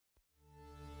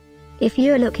If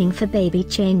you're looking for baby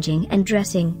changing and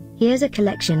dressing, here's a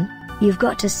collection you've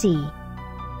got to see.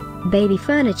 Baby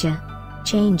Furniture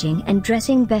Changing and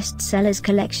Dressing Bestsellers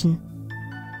Collection.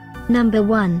 Number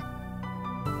 1.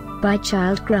 By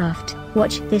Childcraft.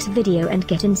 Watch this video and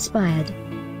get inspired.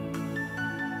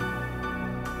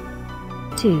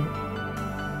 2.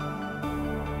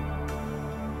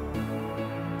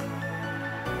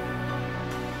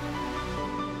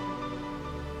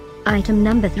 Item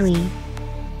number 3.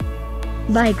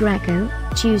 By Graco.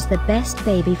 Choose the best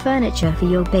baby furniture for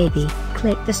your baby.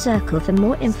 Click the circle for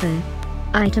more info.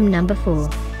 Item number 4.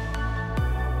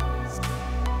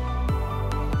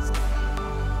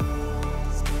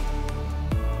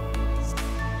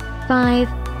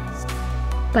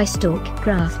 By Stork.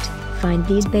 Find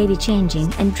these baby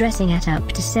changing and dressing at up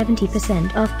to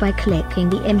 70% off by clicking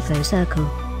the info circle.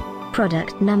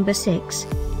 Product number 6.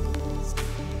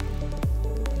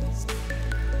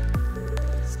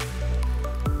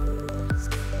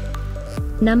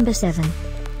 Number 7.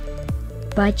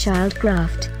 By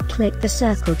Childcraft. Click the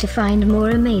circle to find more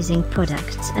amazing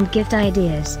products and gift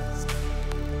ideas.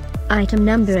 Item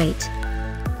number 8.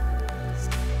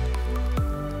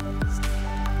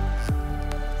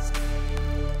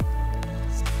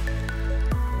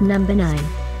 Number 9.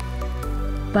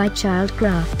 By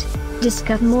Childcraft.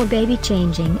 Discover more baby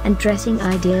changing and dressing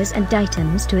ideas and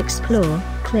items to explore.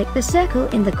 Click the circle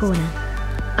in the corner.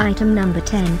 Item number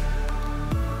 10.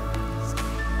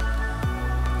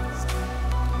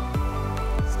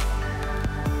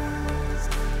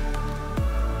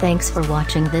 Thanks for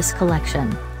watching this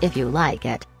collection. If you like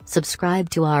it, subscribe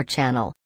to our channel.